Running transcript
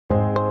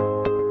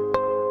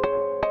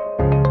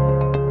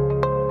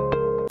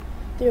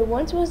There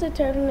once was a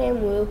turtle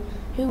named Wu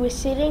who was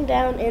sitting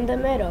down in the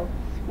meadow.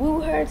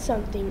 Wu heard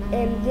something,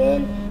 and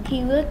then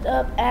he looked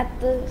up at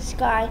the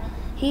sky.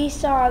 He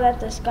saw that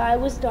the sky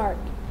was dark.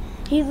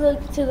 He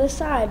looked to the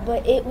side,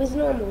 but it was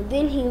normal.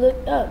 Then he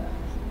looked up.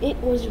 It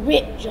was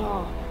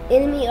Ripjaw,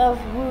 enemy of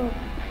Wu.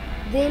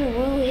 Then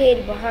Wu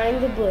hid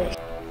behind the bush.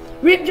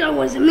 Ripjaw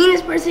was the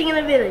meanest person in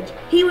the village.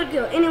 He would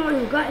kill anyone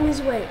who got in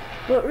his way.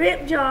 But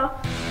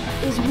Ripjaw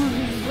is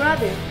Wu's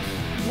brother.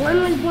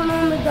 One was born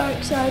on the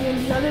dark side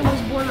and the other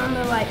was born on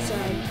the light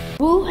side.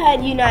 Wu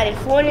had united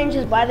 4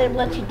 ninjas by their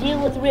blood to deal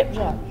with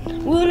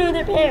Ripjaw. Wu knew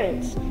their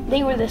parents.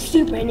 They were the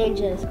super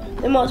ninjas,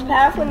 the most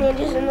powerful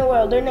ninjas in the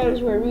world. Their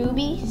names were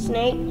Ruby,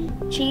 Snake,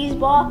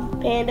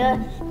 Cheeseball,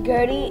 Panda,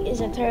 Gertie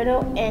is a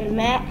turtle, and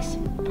Max,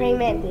 praying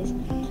mantis.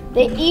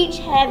 They each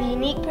have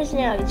unique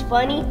personalities: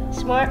 funny,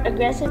 smart,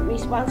 aggressive,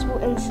 responsible,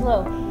 and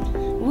slow.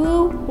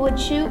 Wu would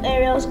shoot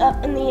arrows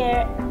up in the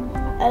air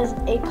as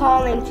a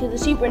calling to the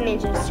super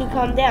ninjas to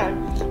come down.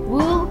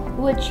 Wu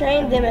would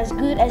train them as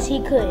good as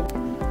he could.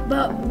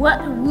 But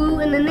what Wu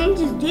and the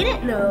ninjas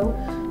didn't know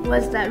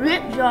was that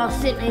Ripjaw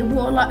sent a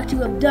warlock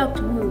to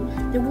abduct Wu.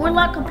 The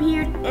warlock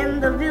appeared in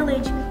the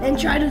village and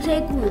tried to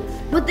take Wu,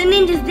 but the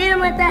ninjas didn't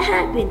let that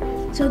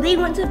happen, so they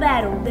went to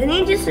battle. The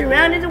ninjas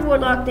surrounded the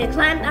warlock. They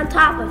climbed on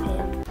top of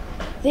him.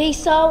 They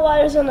saw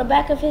wires on the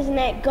back of his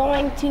neck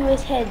going to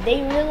his head.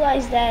 They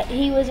realized that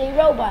he was a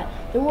robot.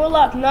 The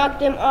warlock knocked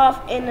them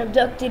off and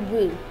abducted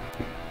Wu.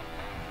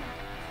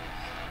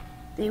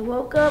 They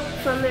woke up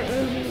from their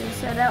injuries and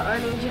set out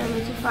on a journey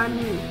to find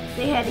Wu.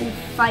 They had to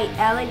fight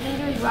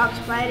alligators, rock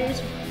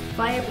spiders,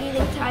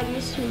 fire-breathing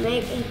tigers to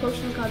make a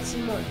potion called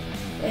Simon.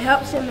 It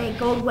helps them make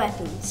gold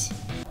weapons.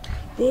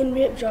 Then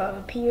Ripjaw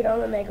appeared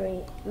on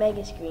the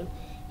mega screen.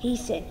 He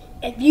said,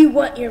 "If you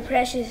want your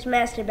precious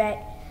master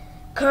back,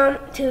 come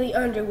to the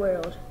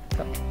underworld."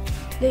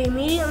 They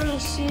immediately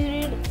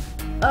suited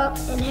up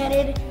and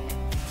headed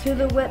to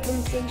the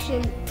weapon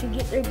station to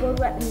get their gold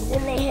weapons.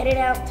 Then they headed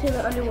out to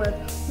the underworld.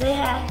 They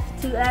have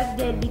to act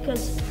dead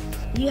because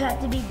you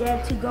have to be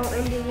dead to go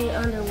into the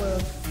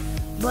underworld.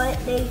 But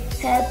they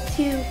had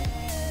to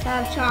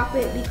have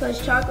chocolate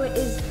because chocolate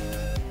is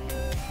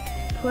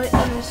put in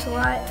a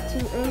slot to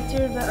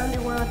enter the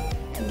underworld.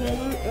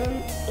 Getting in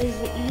is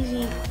the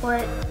easy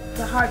part.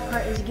 The hard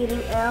part is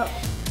getting out.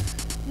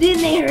 Then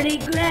they heard a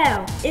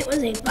growl. It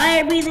was a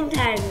fire-breathing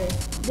tiger.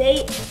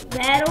 They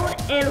battled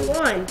and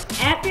won.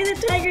 After the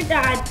tiger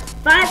died,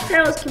 5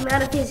 pearls came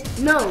out of his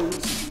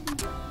nose.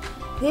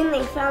 Then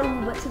they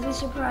found Wu, but to their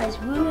surprise,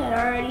 Wu had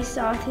already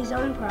solved his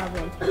own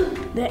problem.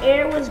 The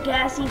air was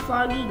gassy,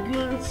 foggy,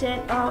 green,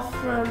 set off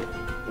from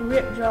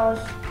Ripjaw's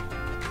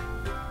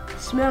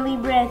smelly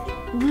breath.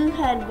 Wu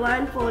had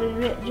blindfolded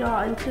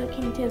Ripjaw and took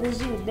him to the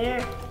zoo. There,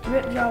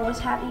 Ripjaw was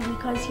happy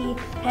because he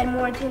had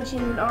more attention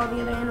than all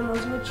the other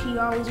animals, which he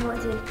always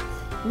wanted.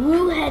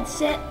 Wu had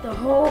set the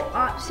whole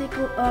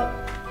obstacle up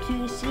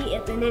to see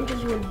if the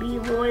ninjas would be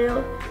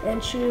loyal and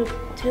true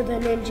to the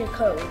ninja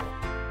code.